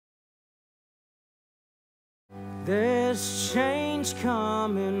There's change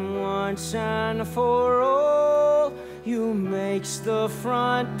coming once and for all. You makes the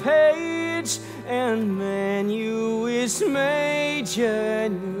front page, and menu is major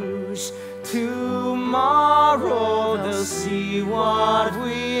news. Tomorrow they'll see what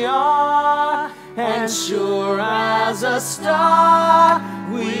we are, and sure as a star,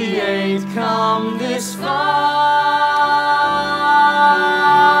 we ain't come this far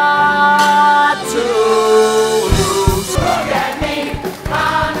to lose. Look at me,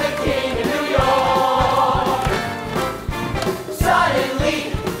 I'm the king of New York. Suddenly,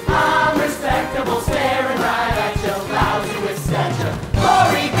 I'm respectable, staring right at you, lousy with stature.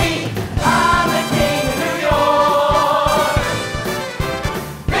 Glory be, I'm the king of New York.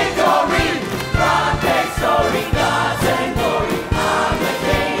 Victory, rock, big story, gods and glory, I'm the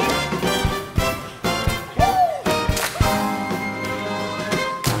king.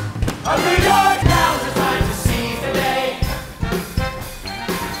 Of New York.